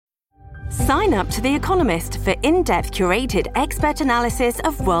Sign up to The Economist for in-depth curated expert analysis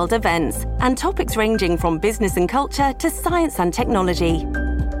of world events and topics ranging from business and culture to science and technology.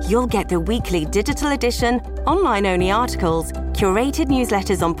 You'll get the weekly digital edition, online-only articles, curated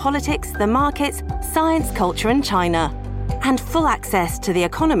newsletters on politics, the markets, science, culture and China, and full access to The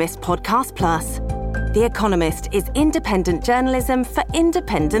Economist Podcast Plus. The Economist is independent journalism for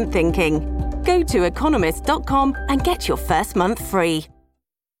independent thinking. Go to economist.com and get your first month free.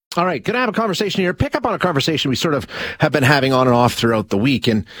 All right, going to have a conversation here. Pick up on a conversation we sort of have been having on and off throughout the week.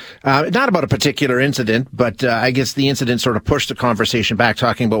 And not about a particular incident, but I guess the incident sort of pushed the conversation back,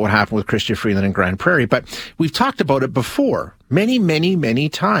 talking about what happened with Chrystia Freeland in Grand Prairie. But we've talked about it before many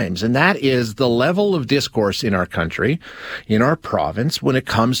times, and that is the level of discourse in our country, in our province, when it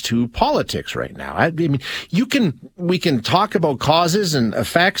comes to politics right now. I mean, we can talk about causes and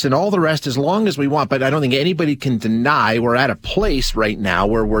effects and all the rest as long as we want, but I don't think anybody can deny we're at a place right now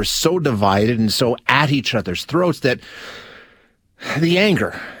where we're so divided and so at each other's throats that the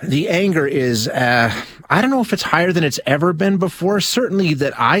anger is, I don't know if it's higher than it's ever been before, certainly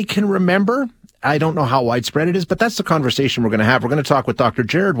that I can remember. I don't know how widespread it is, but that's the conversation we're going to have. We're going to talk with Dr.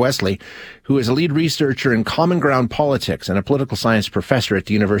 Jared Wesley, who is a lead researcher in Common Ground Politics and a political science professor at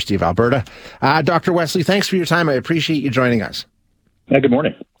the University of Alberta. Dr. Wesley, thanks for your time. I appreciate you joining us. Yeah, good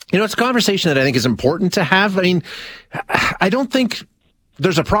morning. You know, it's a conversation that I think is important to have. I mean, I don't think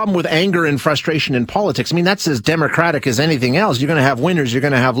there's a problem with anger and frustration in politics. I mean, that's as democratic as anything else. You're going to have winners, you're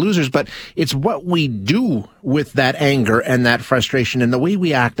going to have losers, but it's what we do with that anger and that frustration and the way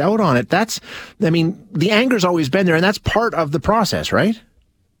we act out on it. The anger's always been there, and that's part of the process, right?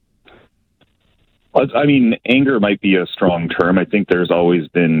 Well, I mean, anger might be a strong term. I think there's always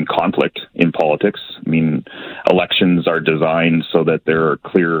been conflict in politics. I mean, elections are designed so that there are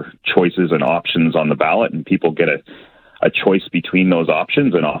clear choices and options on the ballot, and people get a choice between those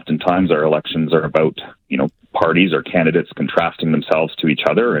options, and oftentimes our elections are about, parties or candidates contrasting themselves to each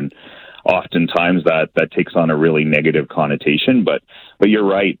other, and oftentimes that takes on a really negative connotation. But you're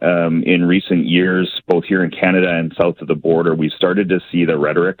right. In recent years, both here in Canada and south of the border, we've started to see the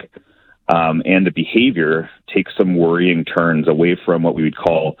rhetoric and the behavior take some worrying turns away from what we would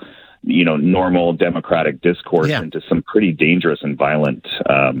call normal democratic discourse into some pretty dangerous and violent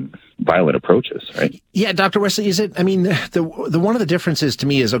approaches, right? Yeah, Dr. Wesley, is it? I mean, the one of the differences to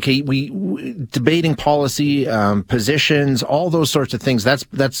me is, okay, we debating policy, positions, all those sorts of things.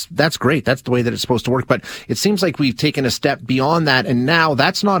 That's great. That's the way that it's supposed to work. But it seems like we've taken a step beyond that, and now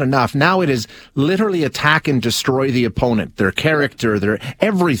that's not enough. Now it is literally attack and destroy the opponent, their character, their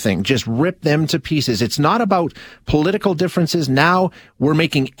everything. Just rip them to pieces. It's not about political differences. Now we're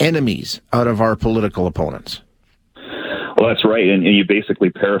making enemies out of our political opponents. Well, that's right, and you basically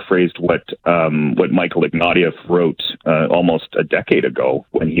paraphrased what Michael Ignatieff wrote almost a decade ago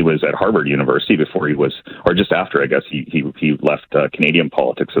when he was at Harvard University, before he was, or just after, I guess, he left Canadian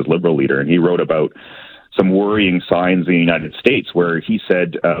politics as Liberal leader, and he wrote about some worrying signs in the United States where he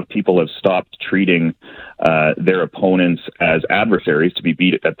said people have stopped treating their opponents as adversaries to be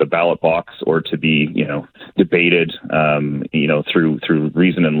beat at the ballot box or to be, debated, through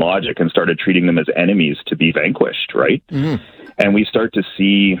reason and logic, and started treating them as enemies to be vanquished, right? Mm-hmm. And we start to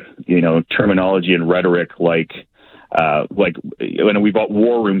see, terminology and rhetoric like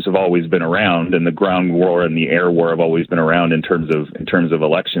war rooms have always been around, and the ground war and the air war have always been around in terms of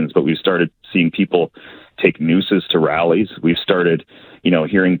elections. But we've started seeing people take nooses to rallies. We've started,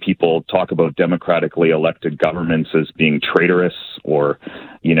 hearing people talk about democratically elected governments as being traitorous, or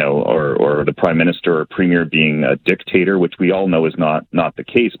the prime minister or premier being a dictator, which we all know is not the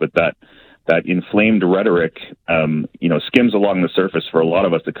case. But that inflamed rhetoric, skims along the surface for a lot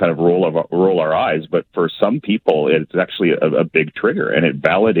of us to kind of roll our eyes. But for some people, it's actually a big trigger, and it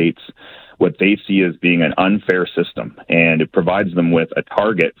validates what they see as being an unfair system, and it provides them with a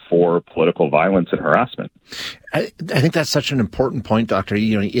target for political violence and harassment. I think that's such an important point, Doctor.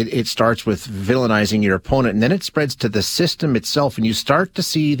 It starts with villainizing your opponent, and then it spreads to the system itself, and you start to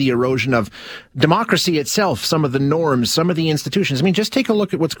see the erosion of democracy itself, some of the norms, some of the institutions. I mean, just take a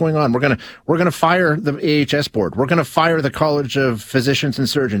look at what's going on. We're going to fire the AHS board. We're going to fire the College of Physicians and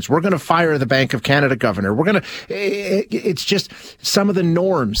Surgeons. We're going to fire the Bank of Canada governor. It's just some of the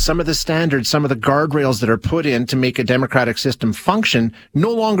norms, some of the standards, some of the guardrails that are put in to make a democratic system function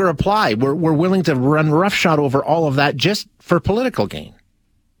no longer apply. We're willing to run roughshod over all of that just for political gain.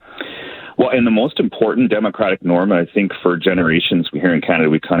 Well, and the most important democratic norm, I think, for generations here in Canada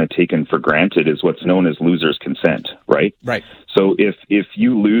we've kind of taken for granted, is what's known as loser's consent, right? Right. So if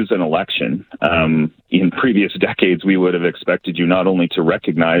you lose an election, in previous decades, we would have expected you not only to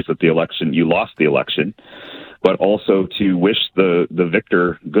recognize that you lost the election, but also to wish the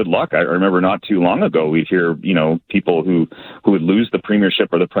victor good luck. I remember not too long ago, we'd hear, people who would lose the premiership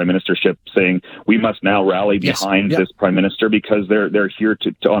or the prime ministership saying, we must now rally behind this prime minister because they're here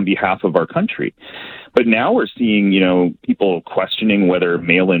to on behalf of our country. But now we're seeing, people questioning whether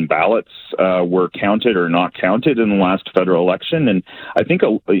mail-in ballots were counted or not counted in the last federal election. And I think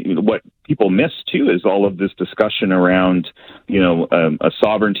what people miss, too, is all of this discussion around, a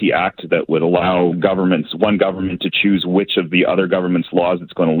sovereignty act that would allow one government to choose which of the other government's laws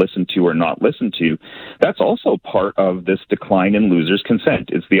it's going to listen to or not listen to. That's also part of this decline in losers' consent.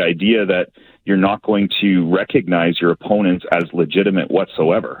 It's the idea that you're not going to recognize your opponents as legitimate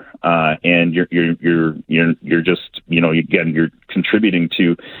whatsoever, and you're just you're contributing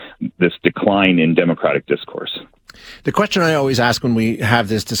to this decline in democratic discourse. The question I always ask when we have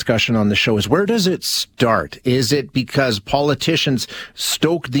this discussion on the show is, where does it start? Is it because politicians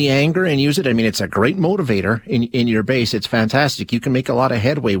stoke the anger and use it? I mean, it's a great motivator in your base. It's fantastic. You can make a lot of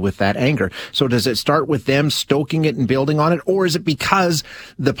headway with that anger. So does it start with them stoking it and building on it? Or is it because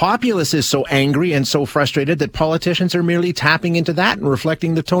the populace is so angry and so frustrated that politicians are merely tapping into that and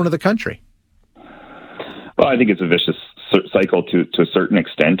reflecting the tone of the country? Well, I think it's a vicious cycle to a certain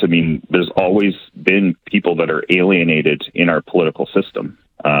extent. I mean, there's always been people that are alienated in our political system.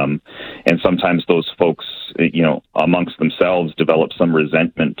 And sometimes those folks, amongst themselves develop some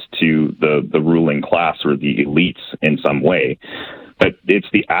resentment to the ruling class or the elites in some way. But it's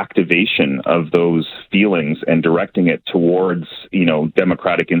the activation of those feelings and directing it towards,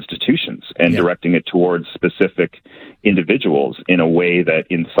 democratic institutions and directing it towards specific individuals in a way that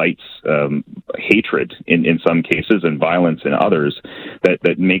incites hatred in some cases and violence in others,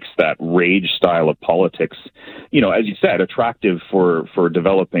 that makes that rage style of politics, as you said, attractive for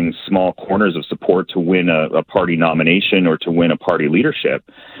developing small corners of support to win a party nomination or to win a party leadership.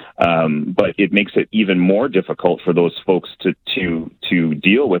 But it makes it even more difficult for those folks to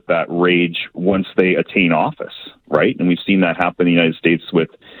deal with that rage once they attain office, right? And we've seen that happen in the United States with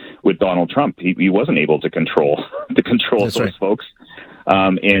Donald Trump. He wasn't able to control That's those right. folks.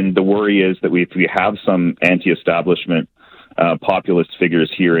 And the worry is that if we have some anti-establishment populist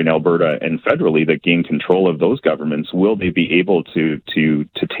figures here in Alberta and federally that gain control of those governments, will they be able to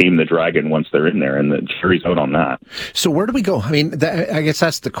tame the dragon once they're in there? And the jury's out on that. So where do we go? I mean, I guess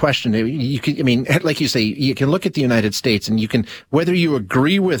that's the question. Like you say, you can look at the United States and you can, whether you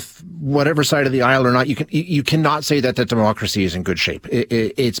agree with whatever side of the aisle or not, you cannot say that the democracy is in good shape.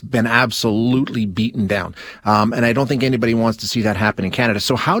 It's been absolutely beaten down. And I don't think anybody wants to see that happen in Canada.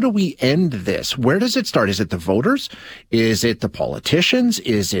 So how do we end this? Where does it start? Is it the voters? Is it the politicians?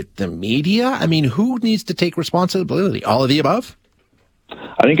 Is it the media? I mean, who needs to take responsibility? All of the above?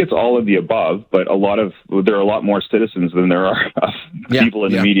 I think it's all of the above, but there are a lot more citizens than there are people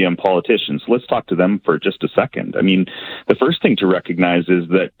in the media and politicians. Let's talk to them for just a second. I mean, the first thing to recognize is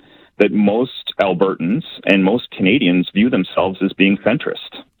that most Albertans and most Canadians view themselves as being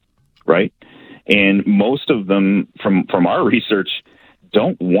centrist, right? And most of them, from our research,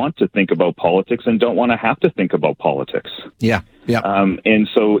 don't want to think about politics and don't want to have to think about politics. Yeah. And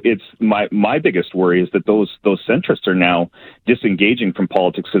so it's my biggest worry is that those centrists are now disengaging from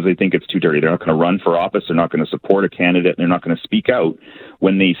politics because they think it's too dirty. They're not going to run for office. They're not going to support a candidate. And they're not going to speak out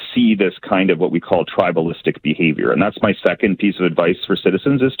when they see this kind of what we call tribalistic behavior. And that's my second piece of advice for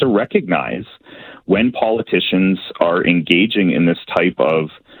citizens, is to recognize when politicians are engaging in this type of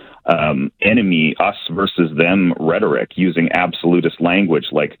enemy, us versus them rhetoric, using absolutist language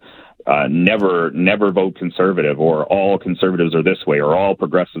like never vote conservative, or all conservatives are this way, or all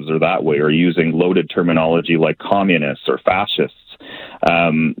progressives are that way, or using loaded terminology like communists or fascists.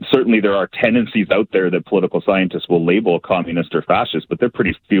 Certainly there are tendencies out there that political scientists will label communist or fascist, but they're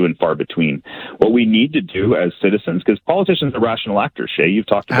pretty few and far between. What we need to do as citizens, because politicians are rational actors, Shay, you've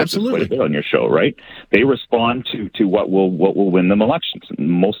talked about this quite a bit on your show, right? They respond to what will win them elections. And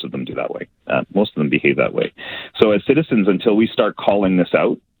most of them do that way. Most of them behave that way. So as citizens, until we start calling this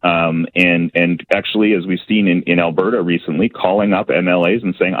out, and actually, as we've seen in Alberta recently, calling up MLAs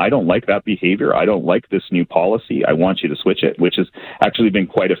and saying, I don't like that behavior. I don't like this new policy. I want you to switch it, which has actually been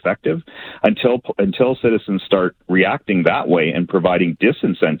quite effective. Until citizens start reacting that way and providing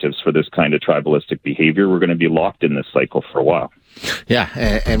disincentives for this kind of tribalistic behavior, we're going to be locked in this cycle for a while. Yeah,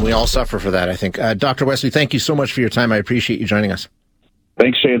 and we all suffer for that, I think. Dr. Wesley, thank you so much for your time. I appreciate you joining us.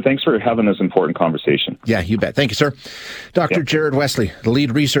 Thanks, Shane. Thanks for having this important conversation. Yeah, you bet. Thank you, sir. Dr. Jared Wesley, the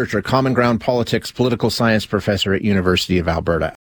lead researcher, Common Ground Politics, political science professor at University of Alberta.